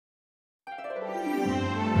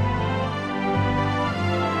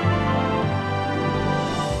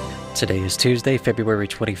Today is Tuesday, February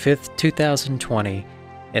 25th, 2020,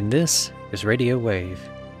 and this is Radio Wave.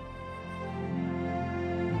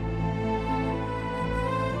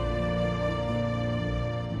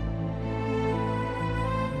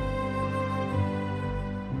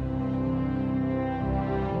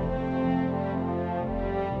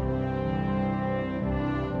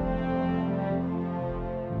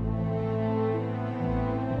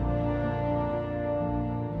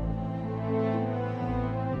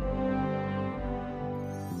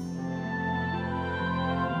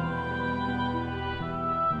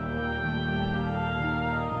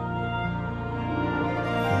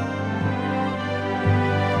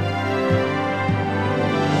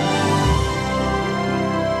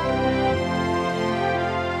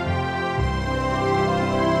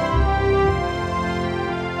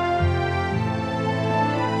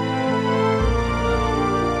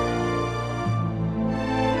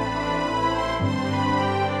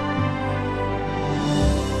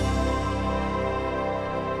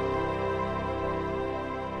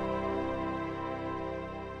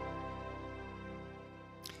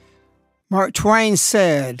 Mark Twain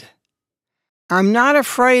said, "I'm not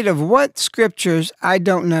afraid of what scriptures I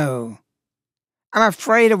don't know. I'm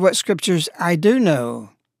afraid of what scriptures I do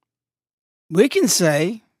know." I can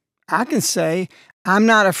say, I'm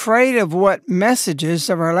not afraid of what messages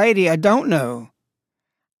of Our Lady I don't know.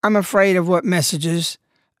 I'm afraid of what messages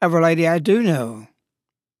of Our Lady I do know.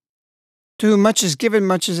 To whom much is given,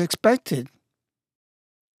 much is expected.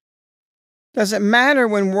 Does it matter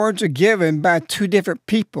when words are given by two different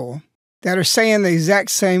people that are saying the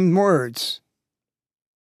exact same words?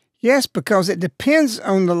 Yes, because it depends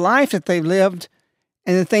on the life that they've lived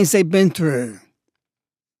and the things they've been through.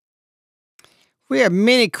 We have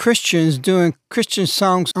many Christians doing Christian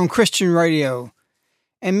songs on Christian radio,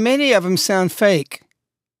 and many of them sound fake.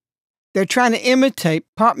 They're trying to imitate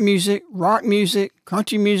pop music, rock music,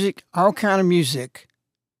 country music, all kind of music.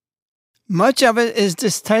 Much of it is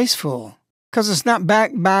distasteful because it's not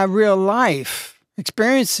backed by real life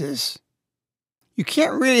experiences. You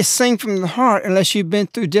can't really sing from the heart unless you've been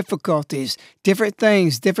through difficulties, different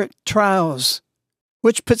things, different trials,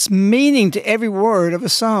 which puts meaning to every word of a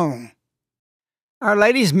song. Our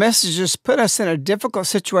Lady's messages put us in a difficult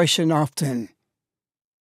situation often.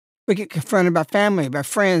 We get confronted by family, by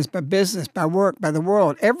friends, by business, by work, by the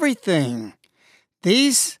world, everything.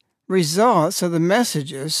 These results of the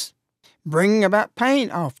messages bring about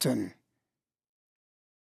pain often.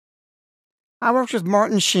 I worked with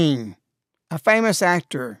Martin Sheen, a famous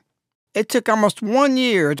actor. It took almost 1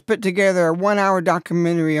 year to put together a 1-hour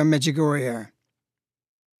documentary on Medjugorje.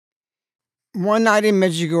 One night in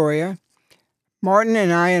Medjugorje, Martin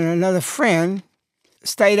and I and another friend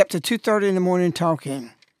stayed up to 2:30 in the morning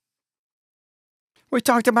talking. We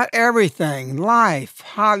talked about everything: life,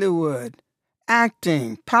 Hollywood,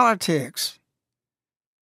 acting, politics.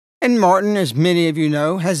 And Martin, as many of you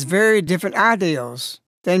know, has very different ideals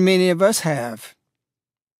than many of us have.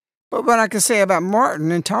 But what I can say about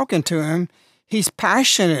Martin and talking to him, he's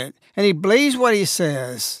passionate and he believes what he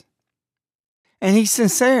says. And he's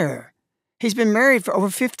sincere. He's been married for over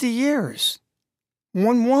 50 years.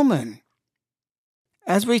 One woman.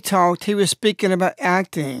 As we talked, he was speaking about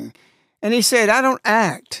acting. And he said, "I don't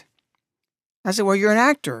act." I said, "Well, you're an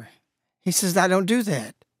actor." He says, "I don't do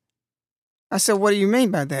that." I said, "What do you mean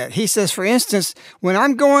by that?" He says, "For instance, when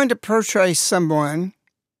I'm going to portray someone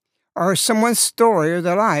or someone's story or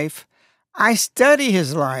their life, I study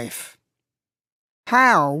his life.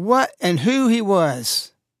 How, what, and who he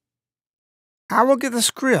was. I will get the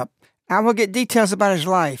script. I will get details about his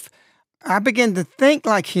life. I begin to think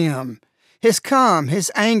like him, his calm, his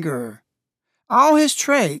anger, all his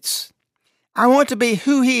traits. I want to be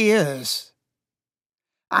who he is.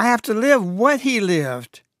 I have to live what he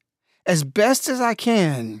lived as best as I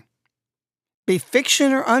can, be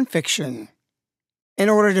fiction or unfiction, in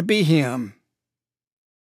order to be him."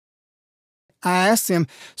 I asked him,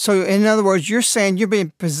 "So in other words, you're saying you're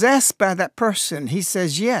being possessed by that person?" He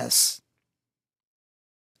says, "Yes."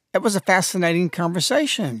 It was a fascinating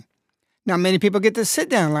conversation. Not many people get to sit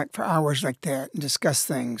down for hours like that and discuss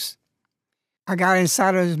things. I got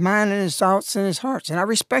inside of his mind and his thoughts and his hearts, and I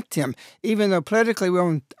respect him, even though politically we're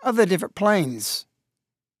on other different planes.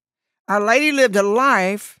 Our Lady lived a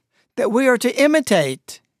life that we are to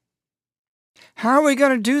imitate. How are we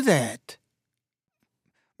going to do that?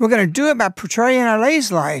 We're going to do it by portraying Our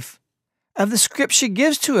Lady's life of the script she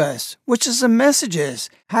gives to us, which is the messages,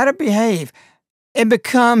 how to behave, and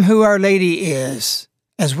become who Our Lady is,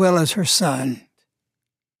 as well as her Son.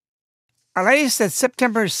 Our Lady said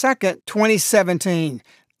September 2nd, 2017,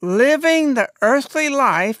 "Living the earthly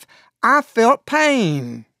life, I felt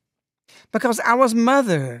pain. because I was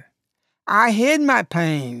mother. I hid my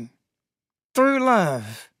pain through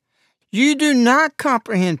love. You do not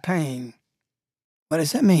comprehend pain. What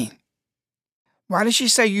does that mean? Why does she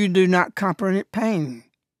say you do not comprehend pain?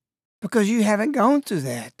 Because you haven't gone through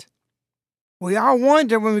that. We all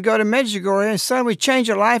wonder when we go to Medjugorje and suddenly we change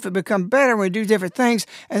our life and become better and we do different things,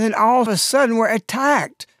 and then all of a sudden we're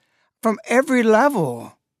attacked from every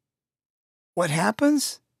level. What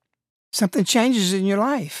happens? Something changes in your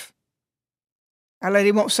life. Our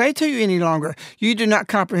Lady won't say to you any longer, you do not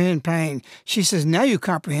comprehend pain. She says, now you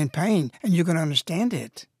comprehend pain and you're going to understand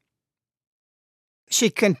it.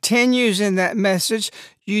 She continues in that message,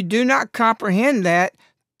 you do not comprehend that.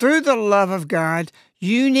 Through the love of God,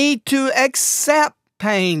 you need to accept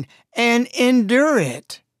pain and endure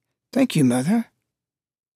it. Thank you, Mother.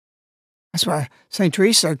 That's why St.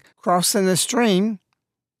 Teresa crossing the stream,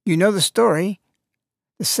 you know the story.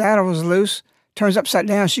 The saddle was loose, turns upside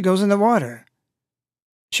down, she goes in the water.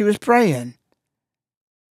 She was praying.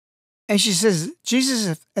 And she says,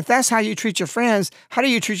 Jesus, if that's how you treat your friends, how do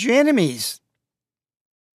you treat your enemies?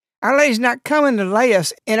 Our Lady's not coming to lay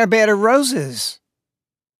us in a bed of roses.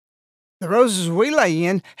 The roses we lay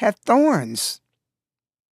in have thorns.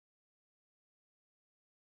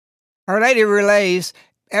 Our Lady relays,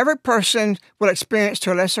 every person will experience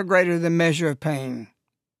to a lesser or greater than measure of pain.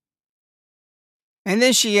 And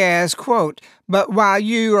then she adds, quote, but while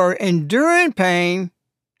you are enduring pain,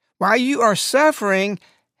 while you are suffering,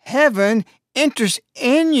 heaven enters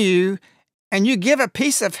in you, and you give a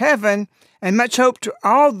piece of heaven and much hope to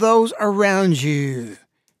all those around you.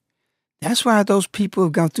 That's why those people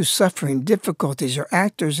who've gone through suffering, difficulties, or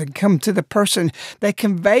actors and come to the person, they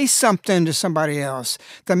convey something to somebody else.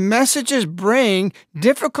 The messages bring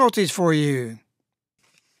difficulties for you.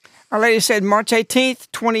 Our Lady said, March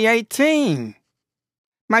 18th, 2018,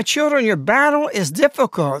 my children, your battle is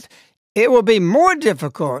difficult. It will be more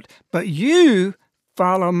difficult, but you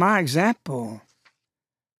follow my example.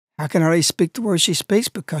 How can Our Lady speak the words she speaks?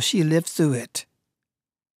 Because she lived through it.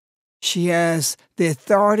 She has the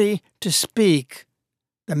authority to speak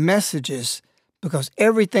the messages because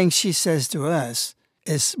everything she says to us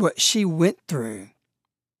is what she went through.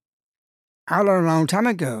 I learned a long time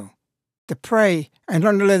ago to pray and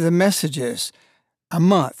learn to live the messages a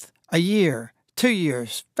month, a year, 2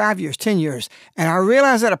 years, 5 years, 10 years. And I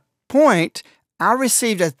realized at a point I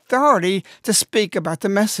received authority to speak about the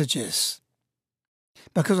messages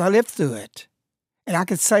because I lived through it. And I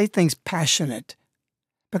could say things passionate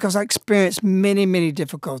because I experienced many, many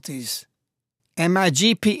difficulties. And my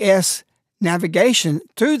GPS navigation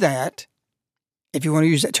through that, if you want to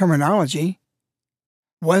use that terminology,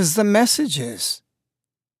 was the messages.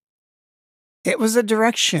 It was the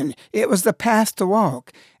direction. It was the path to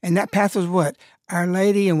walk. And that path was what? Our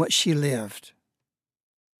Lady and what she lived.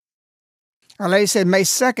 Our Lady said, May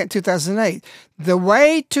 2nd, 2008, the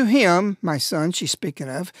way to Him, my son, she's speaking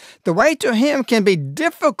of, the way to Him can be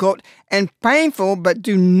difficult and painful, but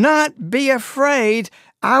do not be afraid.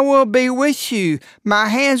 I will be with you. My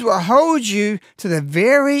hands will hold you to the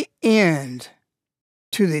very end,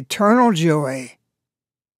 to the eternal joy.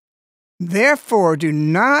 Therefore, do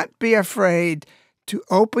not be afraid to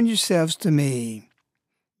open yourselves to me.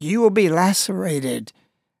 You will be lacerated.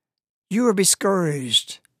 You will be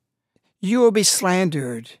scourged. You will be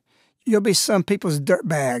slandered. You'll be some people's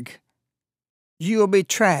dirtbag. You will be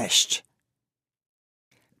trashed.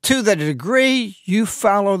 To the degree you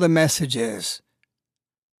follow the messages.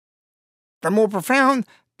 The more profound,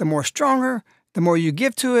 the more stronger, the more you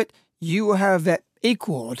give to it, you will have that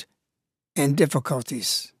equaled in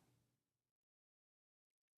difficulties.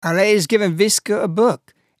 Our Lady has given Visca a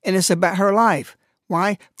book, and it's about her life.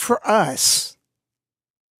 Why? For us.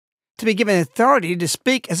 To be given authority to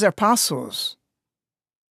speak as apostles.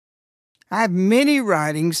 I have many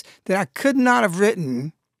writings that I could not have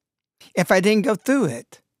written if I didn't go through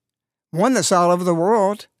it. One that's all over the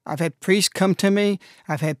world. I've had priests come to me.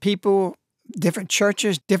 I've had people, different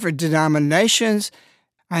churches, different denominations.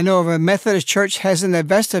 I know of a Methodist church has in their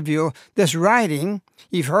vestibule this writing.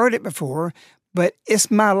 You've heard it before, but it's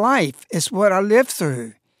my life. It's what I lived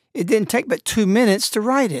through. It didn't take but 2 minutes to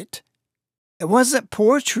write it. It wasn't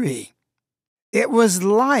poetry. It was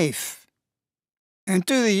life. And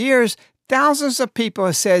through the years, thousands of people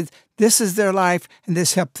have said this is their life and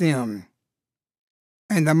this helped them.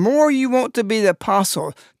 And the more you want to be the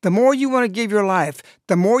apostle, the more you want to give your life,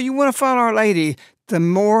 the more you want to follow Our Lady, the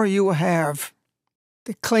more you will have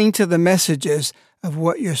to cling to the messages of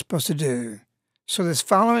what you're supposed to do. So this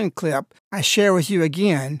following clip, I share with you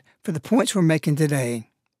again for the points we're making today.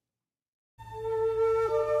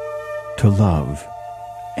 To love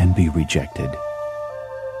and be rejected.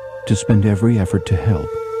 to spend every effort to help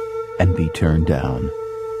and be turned down,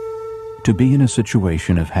 to be in a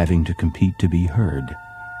situation of having to compete to be heard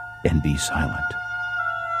and be silent,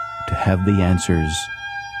 to have the answers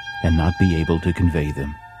and not be able to convey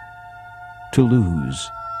them, to lose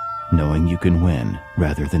knowing you can win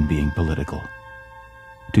rather than being political,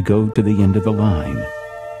 to go to the end of the line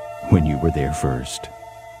when you were there first,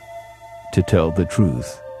 to tell the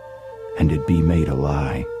truth and it be made a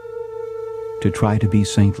lie, to try to be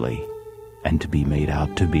saintly and to be made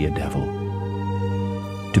out to be a devil,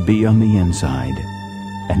 to be on the inside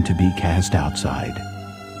and to be cast outside,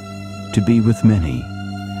 to be with many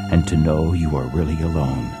and to know you are really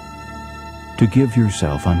alone, to give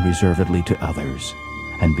yourself unreservedly to others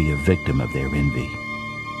and be a victim of their envy,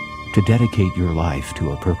 to dedicate your life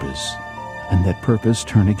to a purpose and that purpose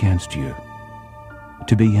turn against you,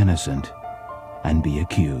 to be innocent and be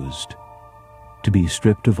accused, to be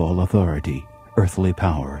stripped of all authority, earthly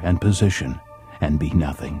power, and position, and be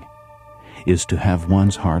nothing, is to have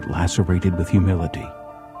one's heart lacerated with humility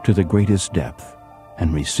to the greatest depth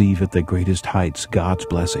and receive at the greatest heights God's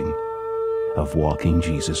blessing of walking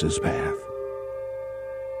Jesus' path.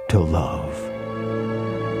 To love.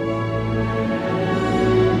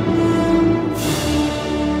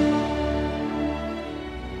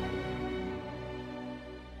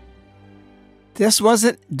 This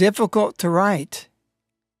wasn't difficult to write.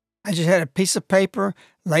 I just had a piece of paper,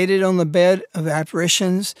 laid it on the bed of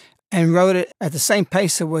apparitions, and wrote it at the same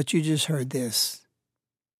pace of what you just heard this.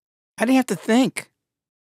 I didn't have to think.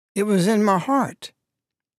 It was in my heart.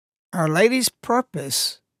 Our Lady's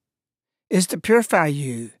purpose is to purify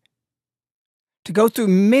you, to go through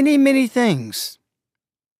many, many things.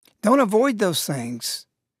 Don't avoid those things.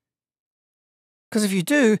 Because if you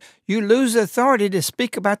do, you lose the authority to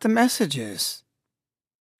speak about the messages.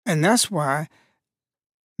 And that's why,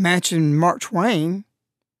 matching Mark Twain,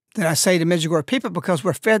 that I say to Medjugorje people, because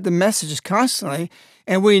we're fed the messages constantly,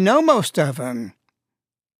 and we know most of them.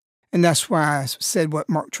 And that's why I said what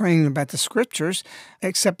Mark Twain about the scriptures,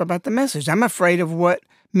 except about the message. I'm afraid of what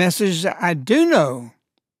messages I do know,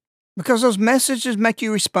 because those messages make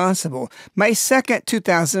you responsible. May 2nd,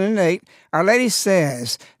 2008, Our Lady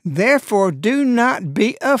says, "Therefore do not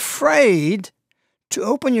be afraid to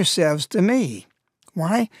open yourselves to me."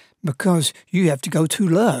 Why? Because you have to go to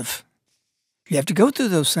love. You have to go through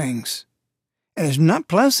those things. And it's not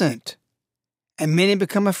pleasant. And many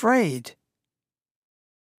become afraid.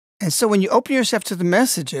 And so when you open yourself to the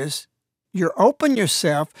messages, you're open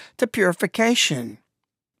yourself to purification.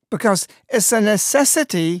 Because it's a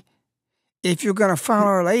necessity if you're going to follow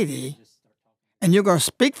Our Lady and you're going to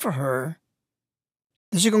speak for her,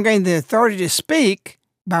 that you're going to gain the authority to speak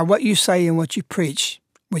by what you say and what you preach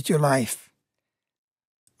with your life.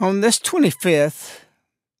 On this 25th,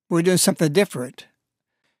 we're doing something different.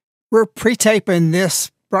 We're pre-taping this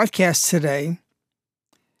broadcast today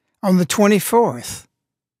on the 24th.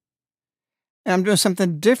 And I'm doing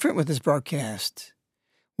something different with this broadcast.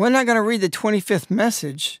 We're not going to read the 25th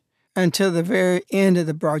message until the very end of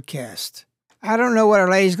the broadcast. I don't know what Our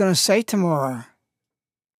Lady's going to say tomorrow.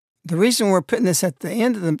 The reason we're putting this at the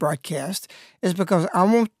end of the broadcast is because I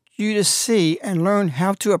want you to see and learn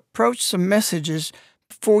how to approach some messages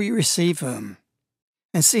before you receive them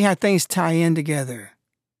and see how things tie in together.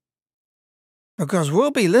 Because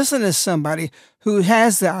we'll be listening to somebody who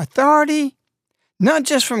has the authority, not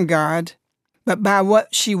just from God, but by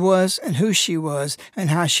what she was and who she was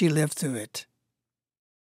and how she lived through it.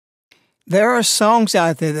 There are songs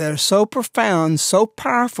out there that are so profound, so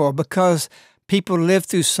powerful, because people lived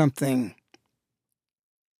through something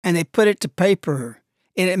and they put it to paper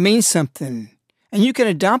and it means something. And you can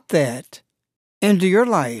adopt that into your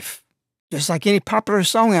life. Just like any popular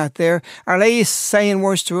song out there, Our Lady is saying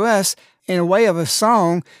words to us in a way of a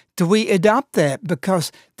song. Do we adopt that?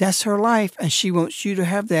 Because that's her life, and she wants you to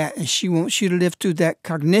have that, and she wants you to live through that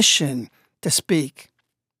cognition to speak.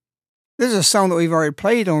 This is a song that we've already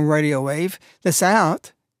played on Radio Wave that's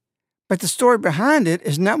out, but the story behind it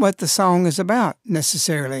is not what the song is about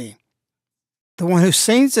necessarily. The one who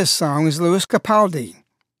sings this song is Louis Capaldi.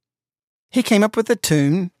 He came up with a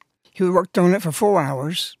tune. He worked on it for 4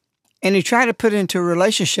 hours, and he tried to put it into a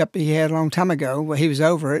relationship he had a long time ago where he was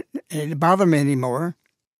over it, and it didn't bother him anymore.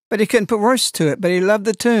 But he couldn't put words to it, but he loved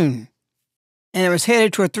the tune. And it was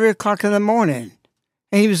headed toward 3 o'clock in the morning,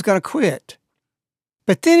 and he was going to quit.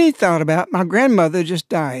 But then he thought about, my grandmother just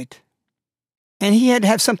died. And he had to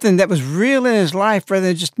have something that was real in his life rather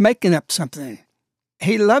than just making up something.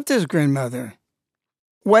 He loved his grandmother.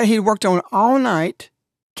 What he worked on all night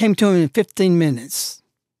came to him in 15 minutes.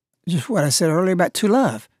 Just what I said earlier about to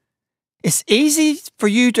love. It's easy for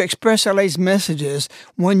you to express LA's messages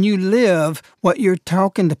when you live what you're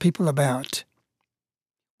talking to people about.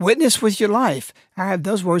 Witness with your life. I have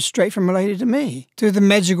those words straight from a lady to me, through the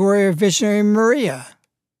Medjugorje visionary Maria.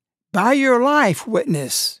 By your life,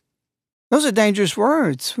 witness. Those are dangerous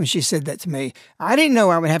words when she said that to me. I didn't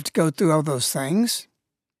know I would have to go through all those things.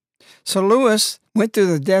 So Lewis went through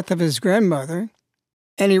the death of his grandmother,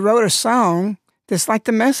 and he wrote a song that's like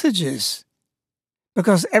the messages,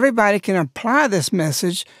 because everybody can apply this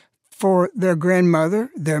message for their grandmother,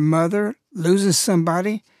 their mother, losing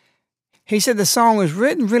somebody. He said the song was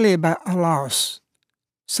written really about a loss,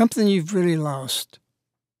 something you've really lost.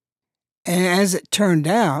 And as it turned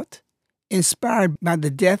out, inspired by the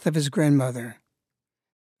death of his grandmother.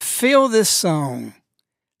 Feel this song.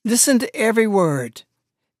 Listen to every word.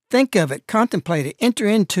 Think of it, contemplate it, enter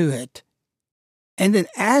into it. And then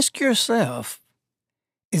ask yourself,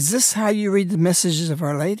 is this how you read the messages of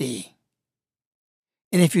Our Lady?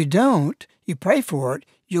 And if you don't, you pray for it,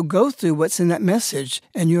 you'll go through what's in that message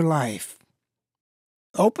in your life.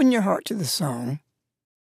 Open your heart to the song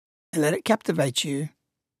and let it captivate you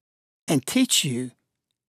and teach you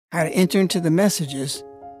how to enter into the messages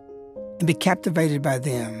and be captivated by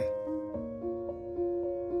them.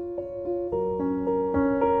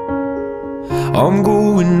 I'm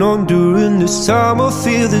going on during this time. I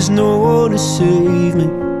feel there's no one to save me.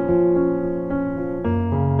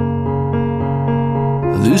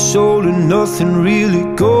 This all and nothing really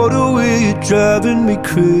got away, you're driving me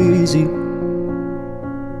crazy.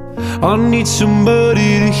 I need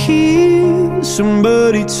somebody to hear,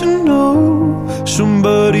 somebody to know,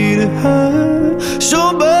 somebody to have,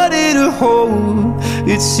 somebody to hold.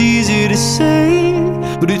 It's easy to say,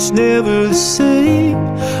 but it's never the same.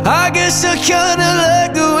 I guess I kinda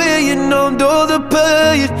like the way you numbed all the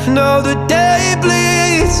pain. Now the day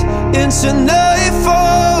bleeds into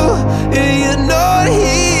nightfall, and you're not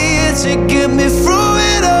here to get me through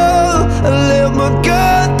it all. I let my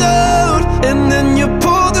guard down, and then you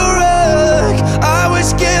pulled the rug. I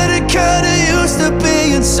was getting kinda used to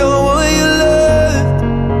being someone you loved.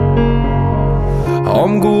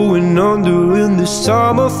 I'm going under, and this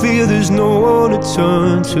time I feel there's no one to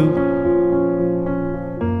turn to.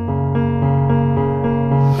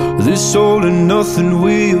 This all and nothing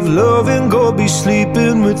way of loving, go be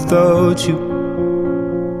sleeping without you.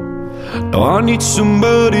 Now I need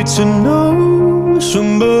somebody to know,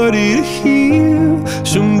 somebody to hear,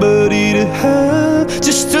 somebody to have,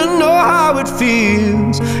 just to know how it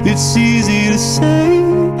feels. It's easy to say,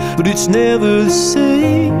 but it's never the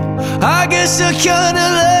same. I guess I kinda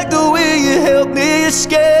like the way you helped me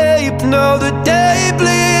escape. Now the day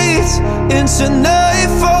bleeds into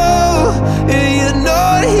nightfall, and you're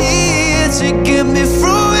not here to get me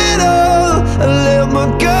through it all. I let my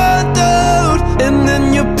guard down, and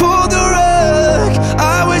then you pulled the rug.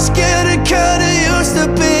 I was getting kinda used to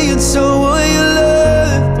being someone you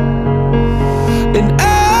loved. And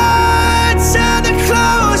I tend to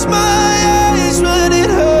close my eyes when it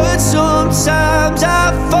hurts. Sometimes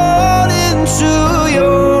I fall into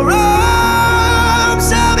your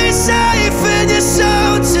arms. I'll be safe in your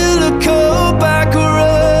soul till I come back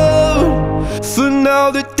around. For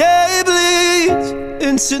now the day bleeds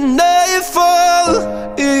into nightfall,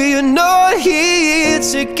 and you're not here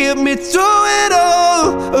to get me through it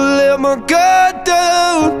all. I let my guard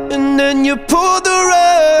down, and then you pulled the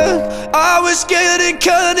rug. I was getting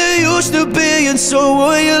kinda used to being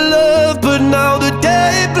someone you love, but now the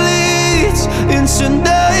day bleeds into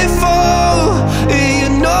nightfall, and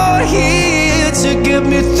you're not here to get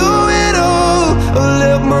me through it all. I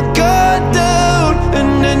let my guard down,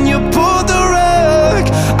 and then you pulled the rug.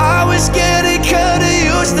 I was getting kinda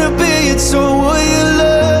used to being someone you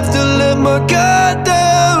loved. To let my guard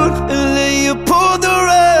down, and then you pulled the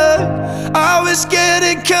rug. I was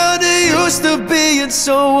getting kinda used to being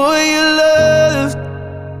someone you loved.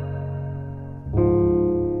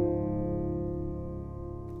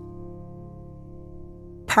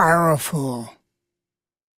 Powerful.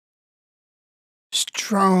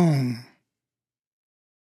 Strong.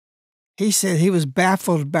 He said he was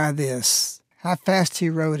baffled by this, how fast he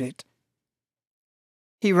wrote it.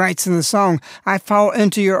 He writes in the song, I fall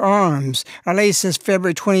into your arms. Our Lady says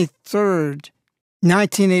February 23rd,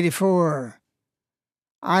 1984.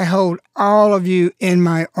 I hold all of you in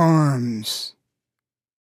my arms.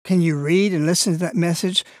 Can you read and listen to that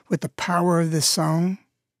message with the power of this song?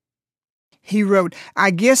 He wrote,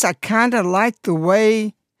 I guess I kind of like the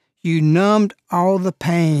way you numbed all the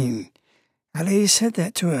pain. Our Lady said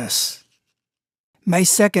that to us. May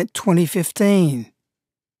 2nd, 2015.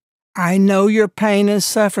 I know your pain and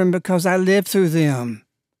suffering because I lived through them.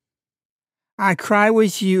 I cry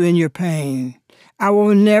with you in your pain. I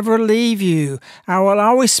will never leave you. I will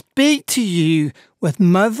always speak to you with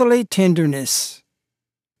motherly tenderness.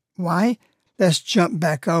 Why? Let's jump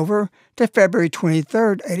back over to February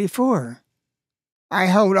 23rd, 84. I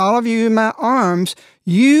hold all of you in my arms.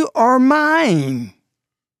 You are mine.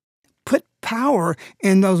 Put power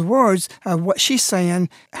in those words of what she's saying,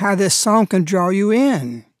 how this song can draw you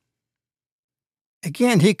in.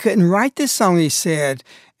 Again, he couldn't write this song, he said,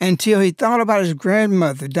 until he thought about his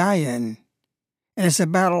grandmother dying. And it's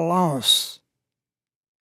about a loss.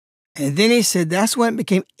 And then he said that's when it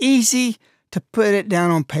became easy to put it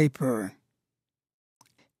down on paper.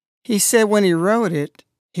 He said when he wrote it,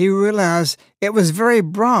 he realized it was very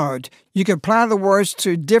broad. You could apply the words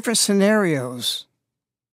to different scenarios.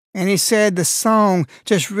 And he said the song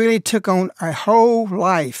just really took on a whole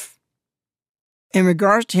life. In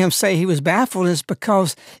regards to him saying he was baffled, is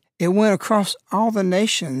because it went across all the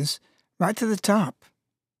nations right to the top.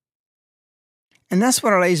 And that's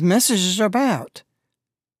what Our Lady's messages are about.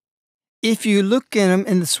 If you look at them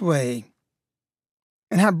in this way,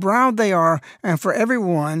 and how broad they are, and for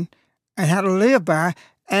everyone, and how to live by,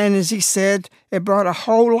 and as he said, it brought a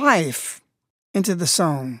whole life into the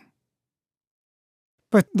song.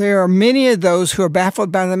 But there are many of those who are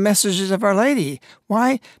baffled by the messages of Our Lady.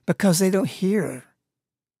 Why? Because they don't hear.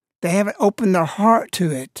 They haven't opened their heart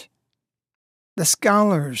to it. The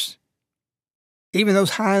scholars, even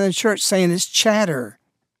those high in the church, saying it's chatter.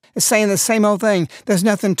 It's saying the same old thing. There's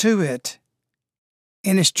nothing to it.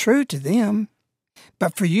 And it's true to them.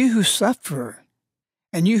 But for you who suffer,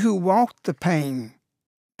 and you who walk the pain,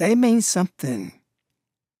 they mean something.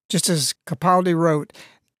 Just as Capaldi wrote,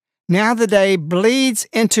 now the day bleeds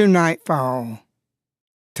into nightfall.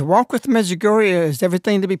 To walk with Medjugorje is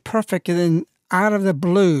everything to be perfect, and then out of the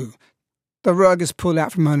blue, the rug is pulled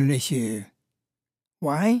out from underneath you.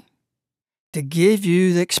 Why? To give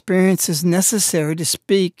you the experiences necessary to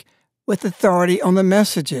speak with authority on the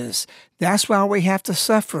messages. That's why we have to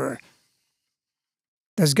suffer.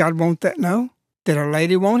 Does God want that? No. Did Our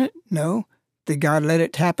Lady want it? No. Did God let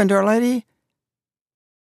it happen to Our Lady?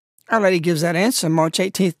 Our Lady gives that answer March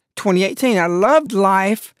 18th, 2018. I loved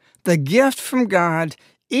life, the gift from God,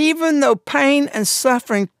 even though pain and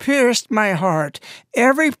suffering pierced my heart.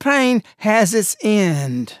 Every pain has its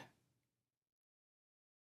end.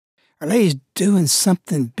 Our Lady's doing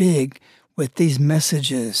something big with these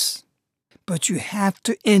messages, but you have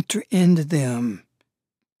to enter into them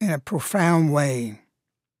in a profound way.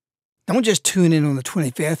 Don't just tune in on the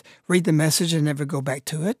 25th, read the message, and never go back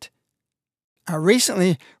to it. I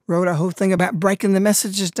recently wrote a whole thing about breaking the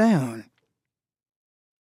messages down.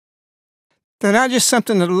 They're not just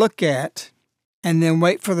something to look at and then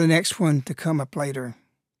wait for the next one to come up later.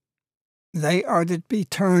 They are to be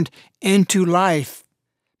turned into life,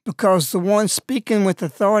 because the one speaking with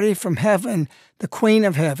authority from heaven, the Queen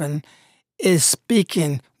of Heaven, is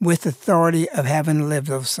speaking with authority of having lived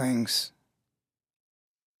those things.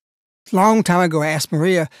 A long time ago, I asked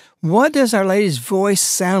Maria, what does Our Lady's voice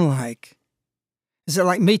sound like? Is it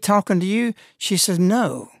like me talking to you? She said,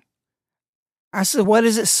 no. I said, what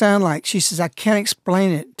does it sound like? She says, I can't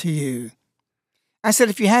explain it to you. I said,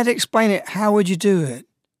 if you had to explain it, how would you do it?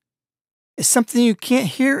 It's something you can't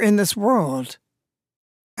hear in this world.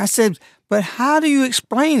 I said, but how do you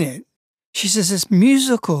explain it? She says, it's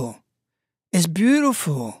musical. It's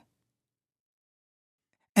beautiful.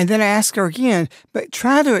 And then I asked her again, but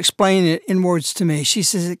try to explain it in words to me. She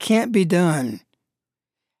says, it can't be done.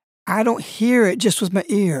 I don't hear it just with my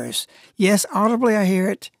ears. Yes, audibly I hear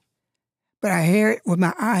it, but I hear it with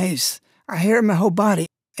my eyes. I hear it in my whole body.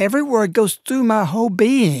 Every word goes through my whole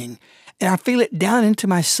being, and I feel it down into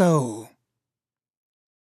my soul.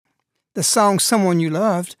 The song Someone You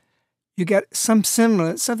Loved, you got some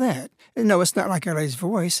semblance of that. No, it's not like Our Lady's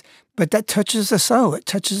voice, but that touches the soul. It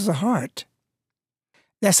touches the heart.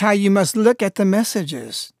 That's how you must look at the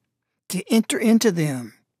messages, to enter into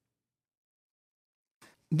them.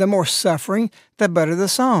 The more suffering, the better the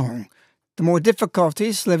song. The more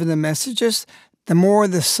difficulties living the messages, the more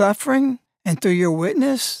the suffering, and through your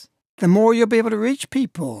witness, the more you'll be able to reach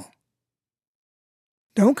people.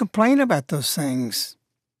 Don't complain about those things.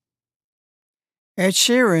 Ed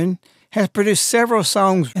Sheeran has produced several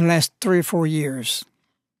songs in the last 3 or 4 years.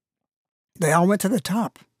 They all went to the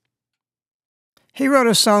top. He wrote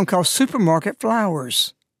a song called Supermarket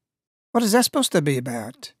Flowers. What is that supposed to be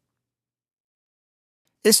about?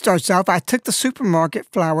 It starts off, I took the supermarket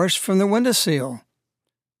flowers from the windowsill.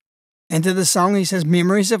 Into the song he says,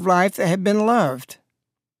 memories of life that have been loved.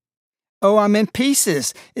 Oh, I'm in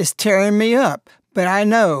pieces. It's tearing me up. But I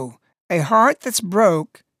know a heart that's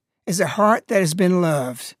broke is a heart that has been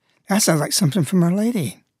loved. That sounds like something from Our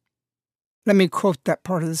Lady. Let me quote that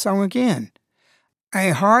part of the song again.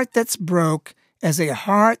 A heart that's broke is a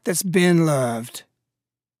heart that's been loved.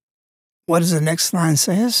 What does the next line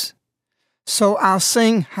says? So I'll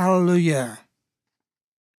sing hallelujah.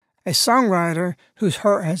 A songwriter whose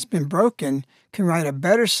heart has been broken can write a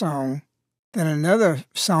better song than another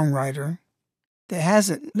songwriter that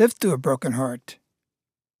hasn't lived through a broken heart.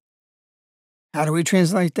 How do we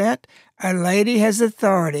translate that? Our Lady has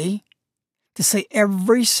authority to say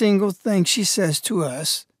every single thing she says to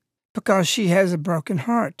us because she has a broken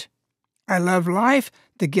heart. I love life,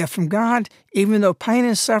 the gift from God. Even though pain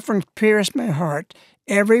and suffering pierce my heart,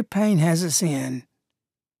 every pain has its end.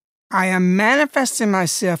 I am manifesting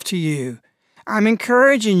myself to you. I'm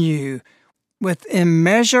encouraging you with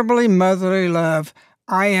immeasurably motherly love.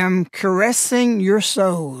 I am caressing your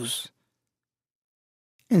souls.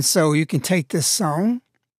 And so you can take this song,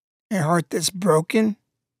 a heart that's broken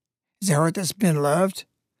is a heart that's been loved.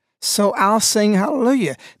 So I'll sing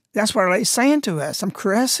hallelujah. That's what Our Lady's saying to us. I'm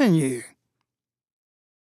caressing you.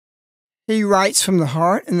 He writes from the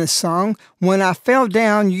heart in the song, when I fell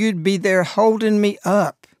down, you'd be there holding me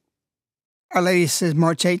up. Our Lady says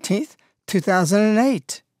March 18th,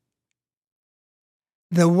 2008.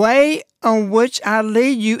 The way on which I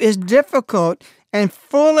lead you is difficult and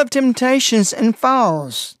full of temptations and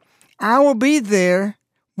falls. I will be there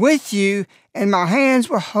with you, and my hands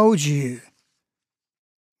will hold you.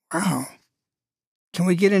 Wow. Can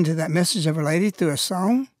we get into that message of Our Lady through a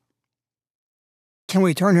song? Can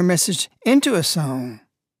we turn her message into a song?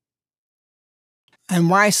 And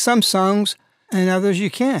why some songs and others you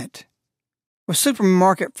can't? Well,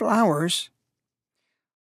 Supermarket Flowers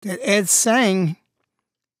that Ed sang,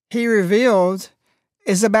 he revealed,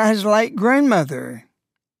 is about his late grandmother.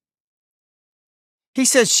 He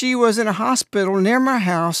said she was in a hospital near my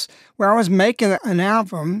house where I was making an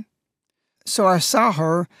album, so I saw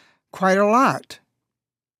her quite a lot.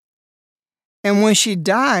 And when she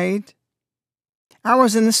died, I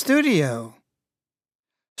was in the studio.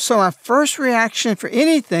 So my first reaction for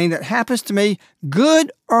anything that happens to me,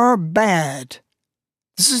 good or bad,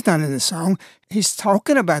 this is not in the song. He's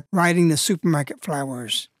talking about writing the Supermarket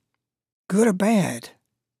Flowers. Good or bad.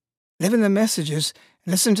 Live in the messages.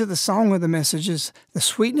 Listen to the song of the messages, the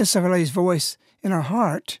sweetness of Our Lady's voice in our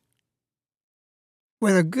heart.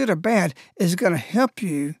 Whether good or bad is going to help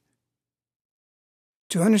you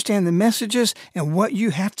to understand the messages and what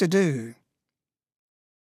you have to do.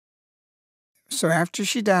 So after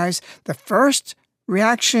she dies, the first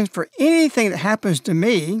reaction for anything that happens to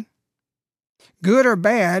me, good or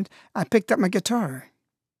bad, I picked up my guitar.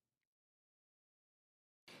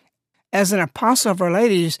 As an apostle of Our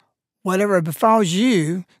Lady's, whatever befalls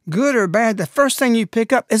you, good or bad, the first thing you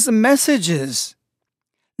pick up is the messages.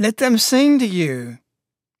 Let them sing to you.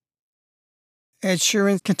 Ed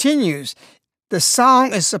Sheeran continues, the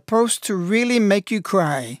song is supposed to really make you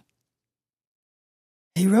cry.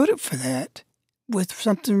 He wrote it for that, with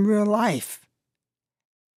something real life.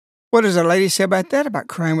 What does Our Lady say about that, about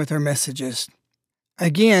crying with her messages?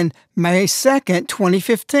 Again, May 2nd,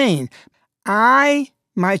 2015. I,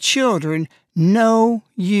 my children, know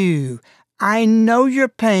you. I know your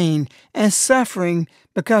pain and suffering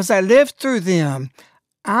because I lived through them.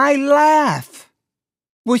 I laugh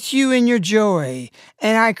with you in your joy,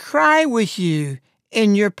 and I cry with you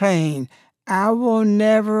in your pain. I will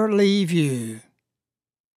never leave you.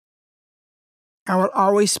 I will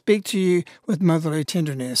always speak to you with motherly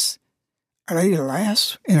tenderness. Our Lady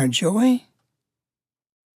laughs in her joy,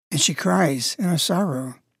 and she cries in her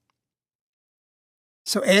sorrow.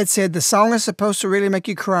 So Ed said, the song is supposed to really make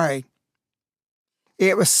you cry.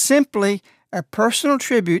 It was simply a personal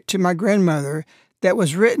tribute to my grandmother that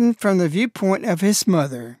was written from the viewpoint of his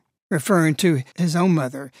mother, referring to his own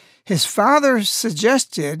mother. His father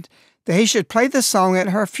suggested that he should play the song at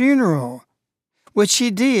her funeral, which he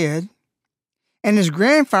did, and his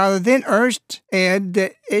grandfather then urged Ed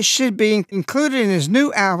that it should be included in his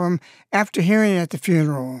new album after hearing it at the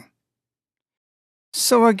funeral.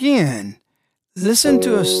 So again, listen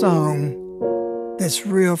to a song that's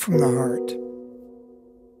real from the heart.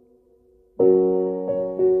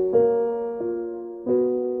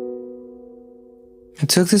 I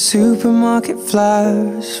took the supermarket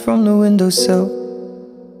flowers from the windowsill.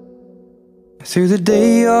 I threw the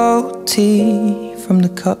day-old tea from the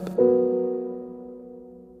cup.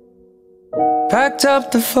 Packed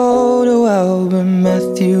up the photo album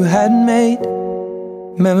Matthew had made,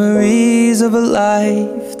 memories of a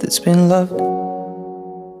life that's been loved.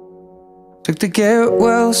 Took the get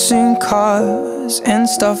well soon cars and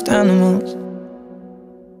stuffed animals.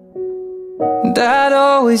 Dad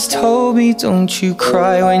always told me, don't you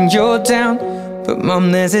cry when you're down. But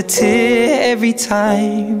Mum, there's a tear every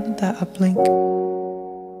time that I blink.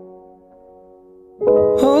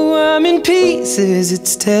 Oh, I'm in pieces,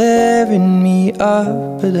 it's tearing me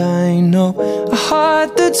up. But I know a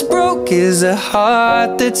heart that's broke is a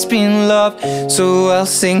heart that's been loved. So I'll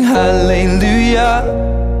sing hallelujah.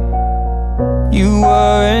 You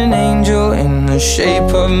were an angel in the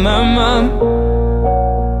shape of my mum.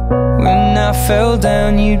 When I fell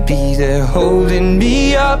down, you'd be there holding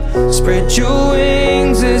me up. Spread your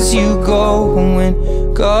wings as you go. And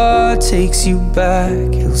when God takes you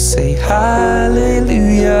back, He'll say,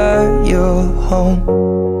 hallelujah, you're home.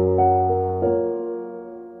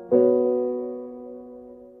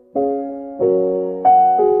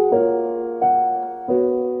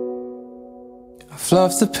 I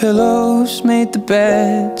fluffed the pillows, made the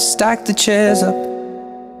bed, stacked the chairs up,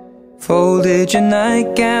 folded your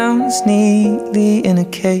nightgowns neatly in a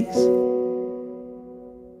case.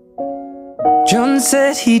 John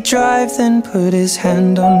said he'd drive, then put his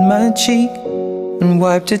hand on my cheek and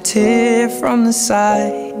wiped a tear from the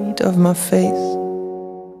side of my face.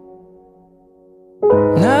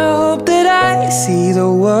 And I hope that I see the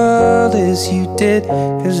world as you did,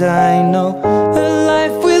 'cause I know a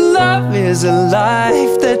life with love is a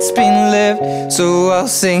life that's been lived. So I'll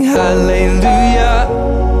sing hallelujah.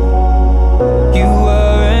 You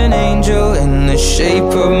were an angel in the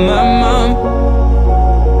shape of my mum.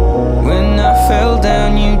 When I fell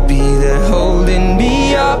down, you'd be there holding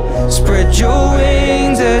me up. Spread your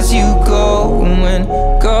wings as you go. And when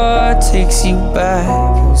God takes you back,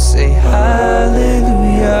 He'll say,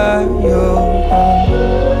 hallelujah, you're home.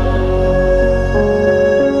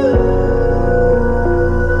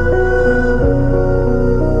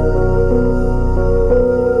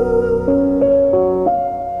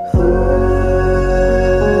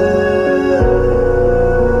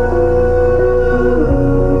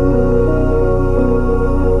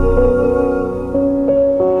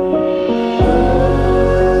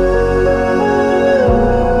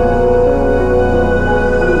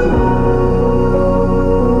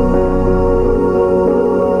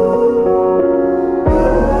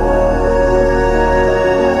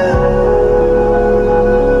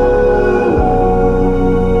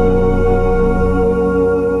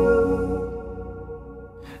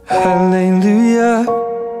 Hallelujah.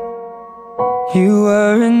 You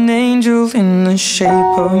were an angel in the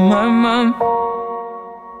shape of my mum.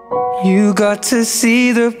 You got to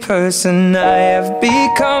see the person I have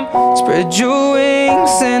become. Spread your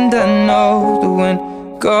wings and I know that when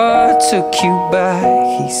God took you back,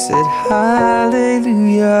 He said,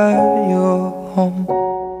 hallelujah, you're home.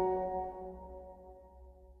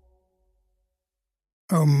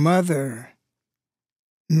 Oh, Mother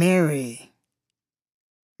Mary,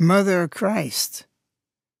 Mother of Christ,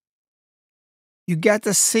 you got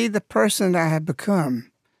to see the person I have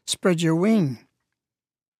become. Spread your wing.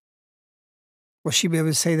 Will she be able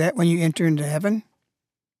to say that when you enter into heaven?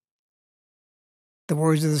 The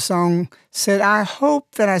words of the song said, I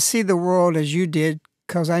hope that I see the world as you did,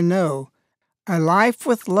 'cause I know a life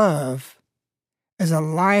with love is a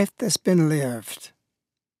life that's been lived.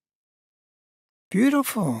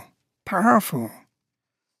 Beautiful, powerful,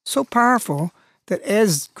 so powerful that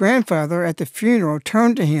Ed's grandfather at the funeral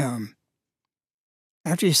turned to him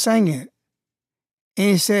after he sang it, and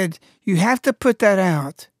he said, you have to put that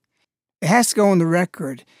out. It has to go on the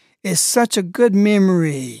record. It's such a good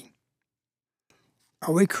memory.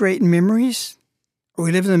 Are we creating memories? Are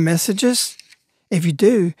we living in messages? If you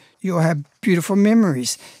do, you'll have beautiful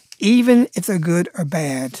memories, even if they're good or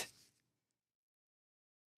bad.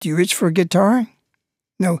 Do you reach for a guitar?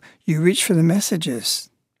 No, you reach for the messages.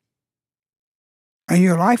 And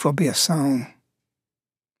your life will be a song.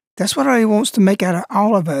 That's what He wants to make out of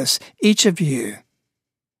all of us, each of you.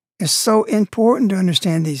 It's so important to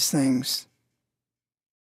understand these things.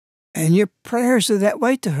 And your prayers are that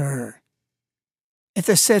way to her. If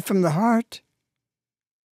they're said from the heart,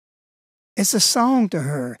 it's a song to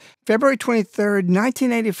her. February 23rd,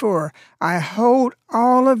 1984, I hold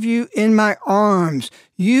all of you in my arms.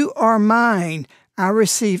 You are mine. I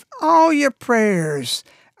receive all your prayers.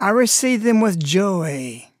 I receive them with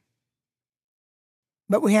joy.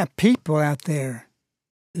 But we have people out there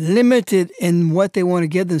limited in what they want to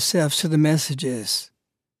give themselves to the messages.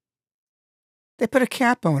 They put a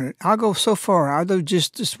cap on it. I'll go so far. I'll do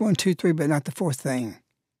just 1, 2, 3, but not the fourth thing.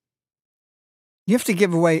 You have to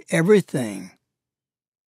give away everything.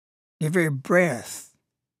 Your very breath.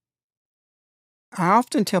 I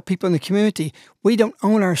often tell people in the community, we don't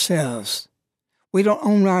own ourselves. We don't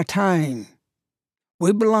own our time.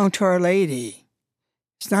 We belong to Our Lady.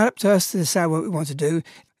 It's not up to us to decide what we want to do.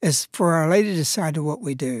 It's for Our Lady to decide what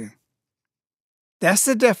we do. That's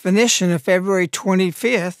the definition of February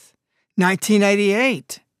 25th,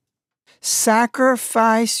 1988.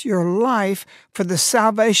 Sacrifice your life for the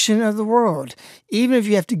salvation of the world. Even if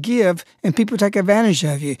you have to give and people take advantage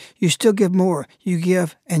of you, you still give more. You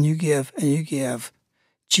give and you give and you give.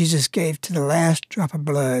 Jesus gave to the last drop of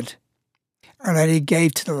blood. Our Lady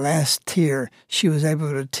gave to the last tear she was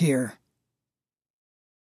able to tear.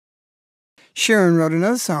 Sharon wrote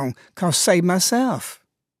another song called Save Myself.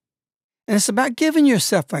 And it's about giving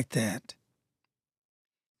yourself like that.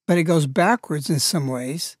 But it goes backwards in some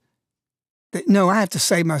ways. That, no, I have to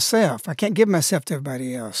save myself. I can't give myself to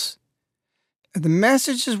everybody else. The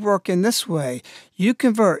message is working this way. You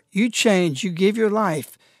convert, you change, you give your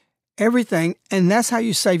life, everything, and that's how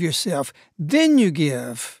you save yourself. Then you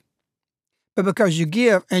give. But because you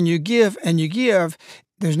give and you give and you give,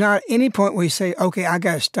 there's not any point where you say, okay, I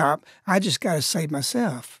got to stop. I just got to save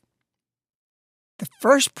myself. The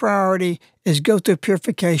first priority is go through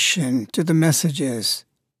purification to the messages.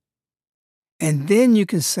 And then you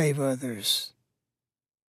can save others.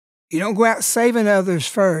 You don't go out saving others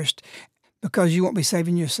first because you won't be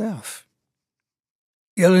saving yourself.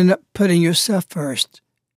 You'll end up putting yourself first.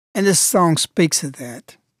 And this song speaks of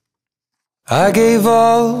that. I gave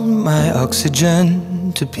all my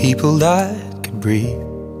oxygen to people that could breathe.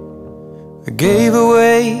 I gave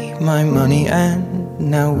away my money and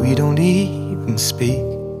now we don't even speak.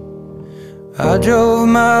 I drove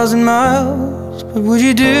miles and miles, but would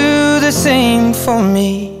you do the same for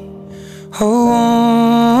me? Oh,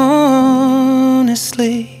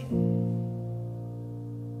 honestly.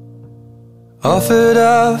 Offered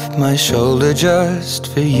up my shoulder just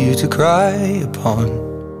for you to cry upon.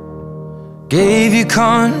 Gave you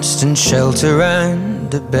constant shelter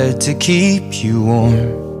and a bed to keep you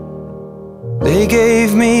warm. They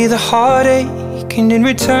gave me the heartache and in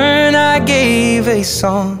return I gave a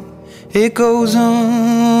song. It goes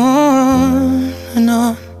on and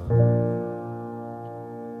on.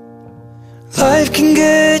 Life can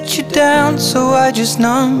get you down, so I just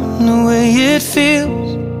numb the way it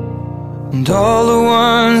feels. And all the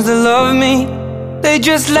ones that love me, they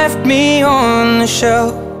just left me on the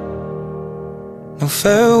shelf. No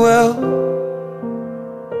farewell.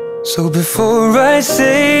 So before I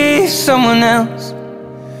save someone else,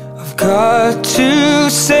 I've got to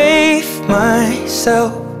save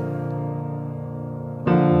myself.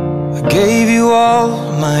 I gave you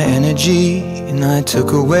all my energy and I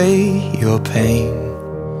took away your pain.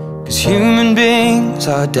 'Cause human beings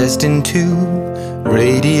are destined to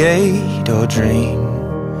radiate or drain.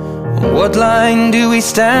 What line do we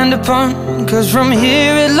stand upon? 'Cause from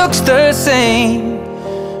here it looks the same,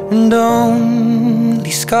 and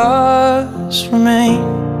only scars remain.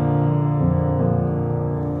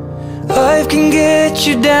 Life can get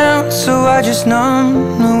you down, so I just numb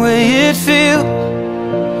the way it feels.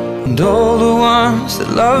 And all the ones that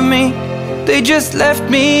love me, they just left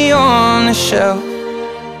me on the shelf.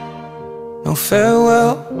 No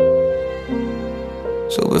farewell.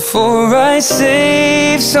 So before I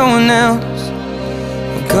save someone else,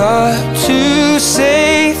 I've got to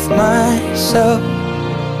save myself.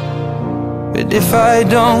 But if I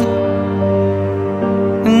don't,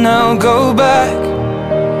 then I'll go back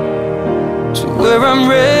to where I'm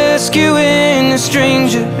rescuing a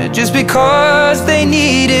stranger just because they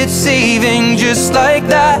needed saving, just like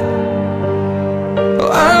that.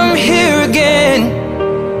 Oh, I'm here again,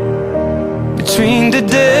 between the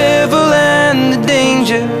devil and the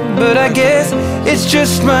danger. But I guess it's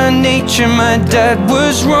just my nature. My dad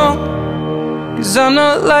was wrong, 'cause I'm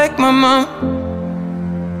not like my mom.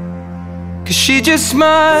 'Cause she just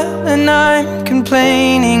smiled and I'm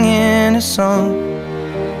complaining in a song.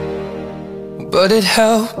 But it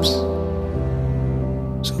helps.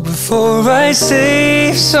 So before I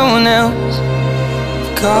save someone else,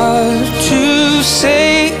 I've got to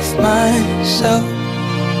save myself.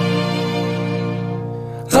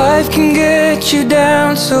 Life can get you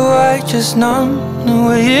down, so I just numb the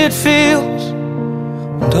way it feels.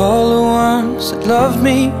 And all the ones that love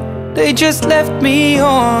me, they just left me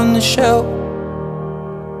on the shelf.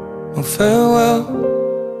 No farewell.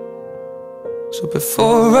 So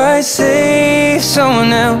before I save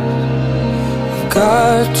someone else, I've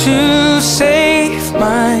got to save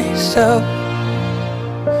myself.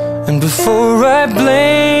 And before I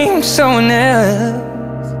blame someone else,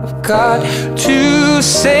 I've got to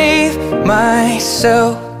save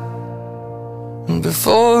myself. And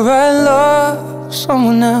before I love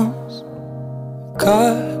someone else, I've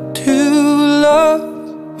got to love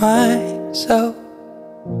myself.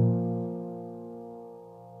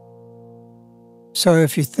 So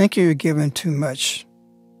if you think you're giving too much,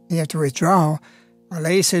 you have to withdraw. Our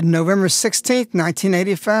Lady said, November 16th,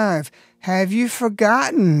 1985, have you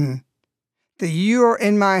forgotten that you are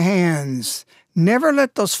in my hands? Never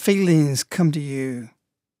let those feelings come to you.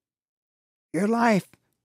 Your life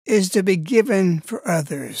is to be given for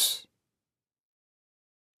others.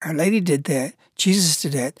 Our Lady did that. Jesus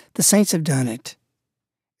did that. The saints have done it.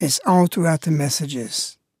 It's all throughout the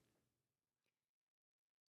messages.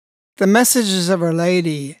 The messages of Our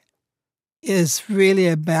Lady is really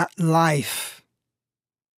about life.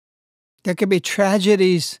 There could be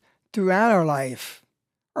tragedies throughout our life,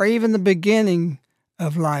 or even the beginning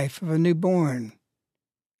of life of a newborn.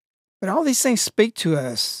 But all these things speak to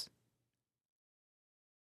us.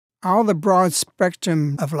 All the broad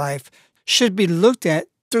spectrum of life should be looked at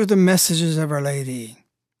through the messages of Our Lady.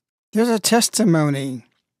 There's a testimony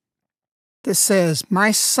that says, my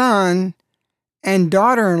son and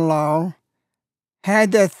daughter-in-law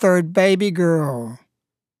had their third baby girl,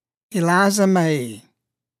 Eliza May.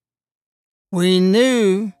 We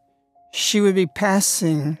knew she would be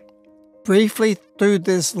passing briefly through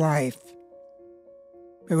this life,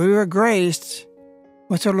 but we were graced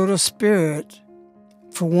with her little spirit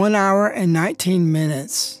for 1 hour and 19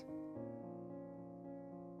 minutes.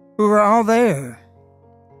 We were all there.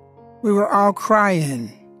 We were all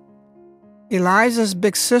crying. Eliza's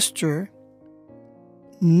big sister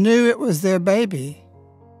knew it was their baby.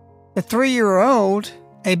 The 3-year-old,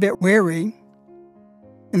 a bit weary,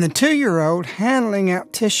 and the 2-year-old handling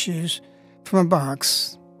out tissues from a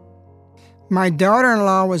box. My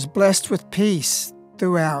daughter-in-law was blessed with peace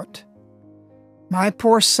throughout. My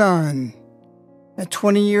poor son, at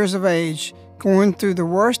 20 years of age, going through the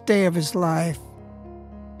worst day of his life,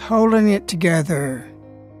 holding it together.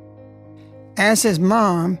 As his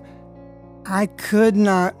mom, I could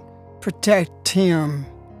not protect him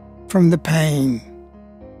from the pain.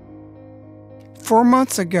 4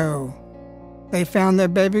 months ago, they found their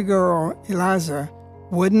baby girl, Eliza,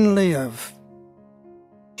 wouldn't live.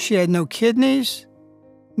 She had no kidneys,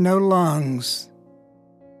 no lungs.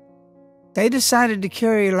 They decided to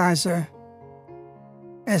carry Eliza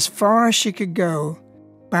as far as she could go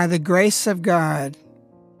by the grace of God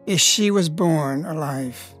if she was born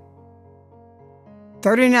alive.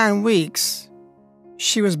 39 weeks,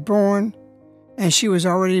 she was born and she was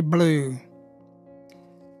already blue,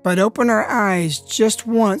 but opened her eyes just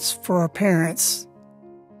once for her parents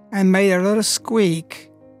and made a little squeak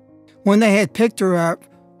when they had picked her up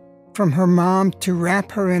from her mom to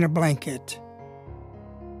wrap her in a blanket.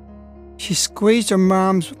 She squeezed her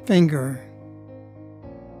mom's finger,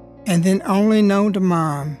 and then only known to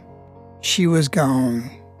Mom, she was gone.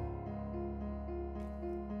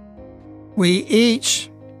 We each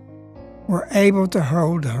were able to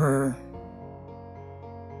hold her.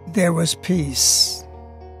 There was peace.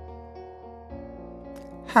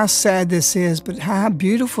 How sad this is, but how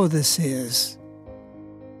beautiful this is.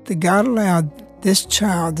 That God allowed this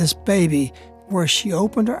child, this baby, where she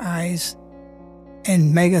opened her eyes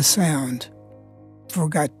and made a sound before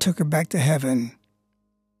God took her back to heaven.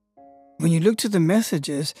 When you look to the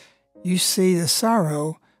messages, you see the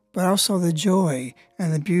sorrow, but also the joy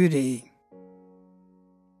and the beauty.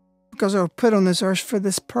 Because they were put on this earth for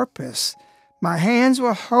this purpose. My hands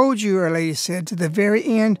will hold you, Our Lady said, to the very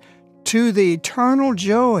end, to the eternal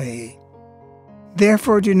joy.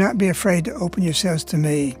 Therefore, do not be afraid to open yourselves to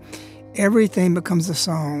me. Everything becomes a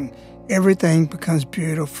song. Everything becomes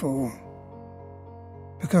beautiful.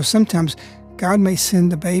 Because sometimes God may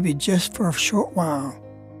send the baby just for a short while,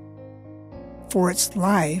 for its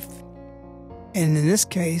life, and in this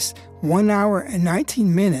case, 1 hour and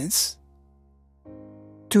 19 minutes,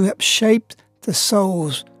 to help shape the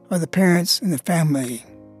souls of the parents and the family.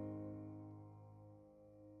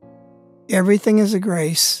 Everything is a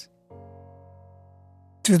grace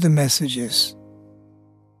through the messages.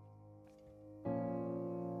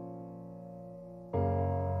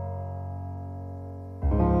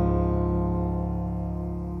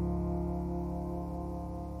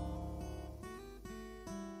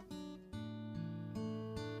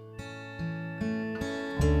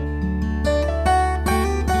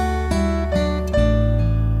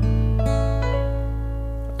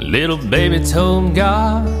 Little baby told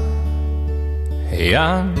God, hey,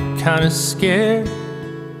 I'm kinda scared.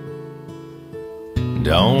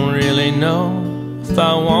 Don't really know if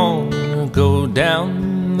I wanna go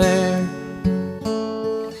down there.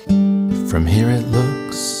 From here it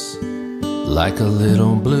looks like a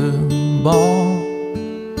little blue ball,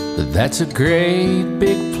 but that's a great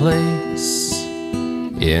big place,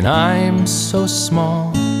 and I'm so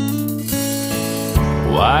small.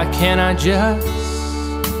 Why can't I just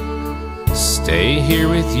stay here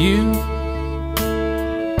with you.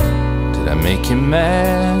 Did I make you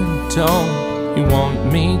mad? Don't you want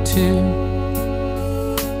me to?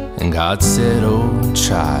 And God said, oh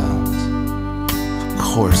child, of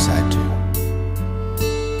course I do.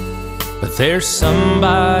 But there's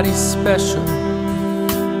somebody special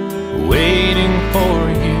waiting for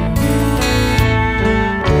you.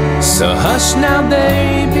 So hush now,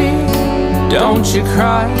 baby, don't you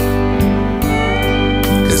cry,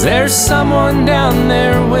 'cause there's someone down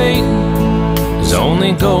there waiting. His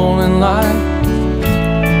only goal in life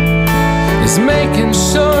is making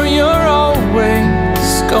sure you're always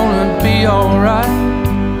gonna be alright.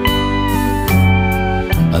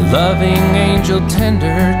 A loving angel,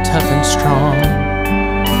 tender, tough and strong.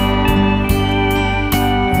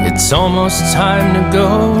 It's almost time to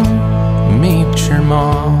go meet your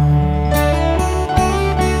mom.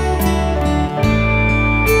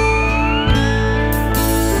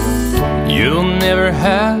 You'll never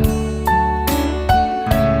have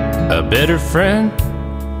a better friend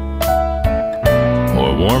or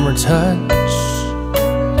warmer touch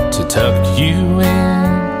to tuck you in.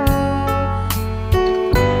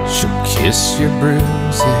 She'll kiss your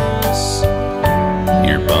bruises,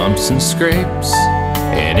 your bumps and scrapes,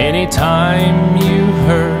 and anytime you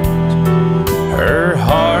hurt, her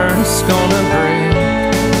heart's gonna break.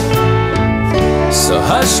 So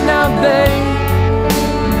hush now, babe,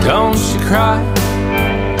 don't you cry,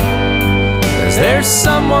 'cause there's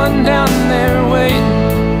someone down there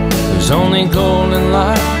waiting, whose only goal in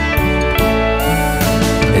life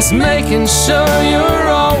is making sure you're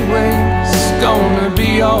always gonna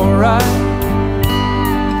be alright.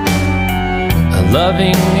 A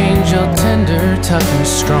loving angel, tender, tough and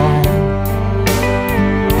strong.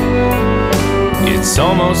 It's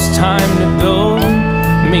almost time to go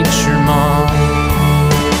meet your mom.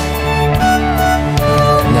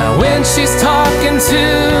 Now when she's talking to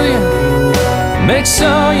you, make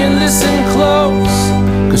sure you listen close,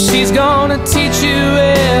 'cause she's gonna teach you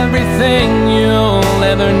everything you'll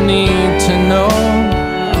ever need to know.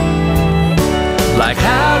 Like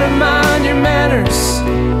how to mind your manners,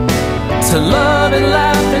 to love and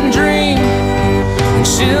laugh and dream. And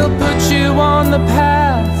she'll put you on the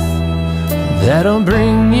path that'll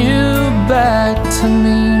bring you back to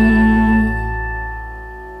me.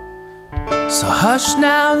 So hush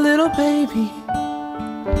now, little baby,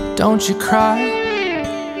 don't you cry,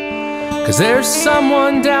 'cause there's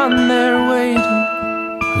someone down there waiting,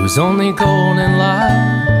 whose only goal in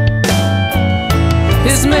life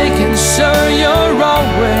is making sure you're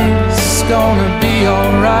always gonna be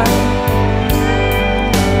alright.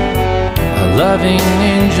 A loving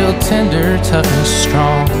angel, tender, tough and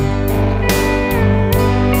strong.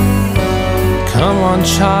 Come on,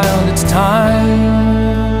 child, it's time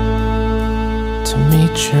to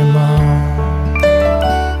meet your mom.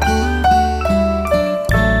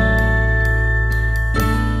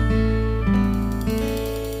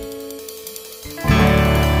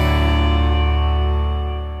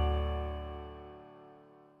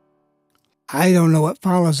 I don't know what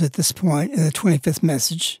follows at this point in the 25th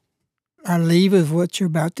message. I leave with what you're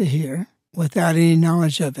about to hear without any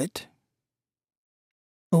knowledge of it.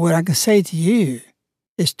 But what I can say to you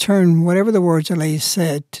is turn whatever the words the lady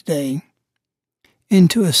said today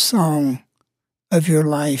into a song of your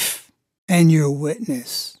life and your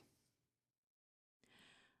witness.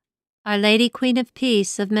 Our Lady Queen of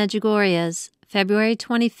Peace of Medjugorje's February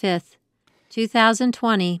 25th,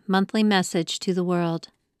 2020 monthly message to the world.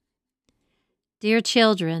 Dear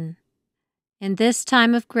children, in this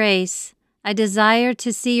time of grace, I desire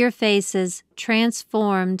to see your faces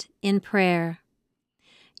transformed in prayer.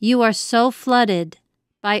 You are so flooded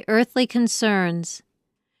by earthly concerns,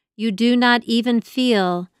 you do not even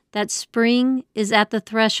feel that spring is at the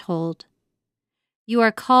threshold. You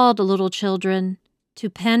are called, little children, to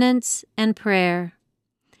penance and prayer.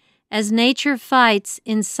 As nature fights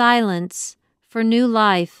in silence for new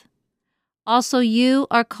life, also you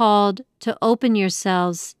are called to open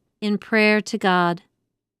yourselves in prayer to God,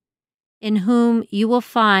 in whom you will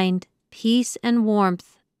find peace and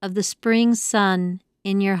warmth of the spring sun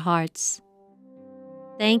in your hearts.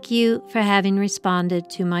 Thank you for having responded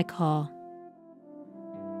to my call.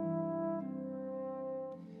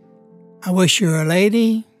 I wish you a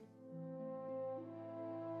lady.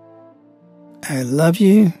 I love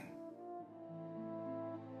you.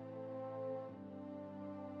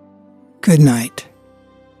 Good night.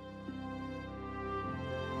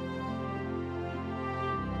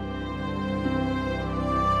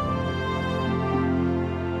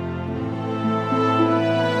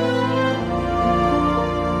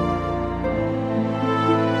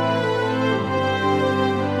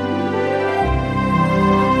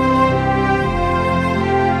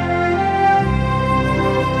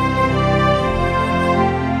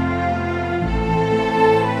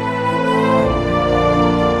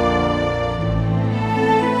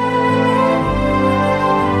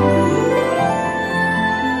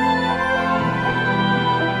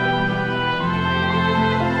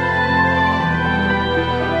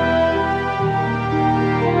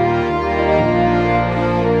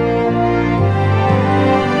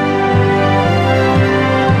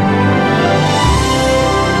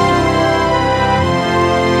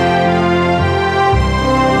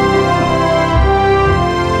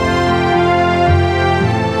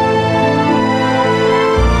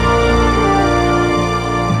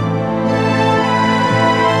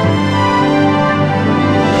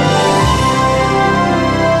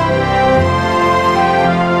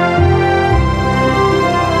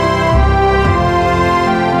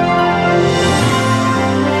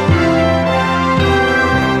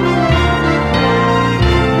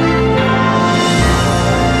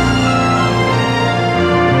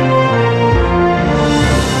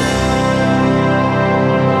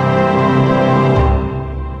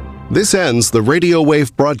 This ends the Radio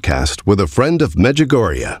Wave broadcast with a Friend of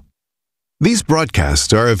Medjugorje. These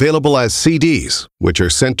broadcasts are available as CDs, which are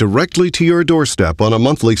sent directly to your doorstep on a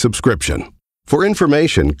monthly subscription. For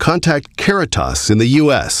information, contact Caritas in the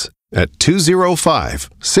U.S. at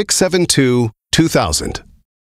 205-672-2000.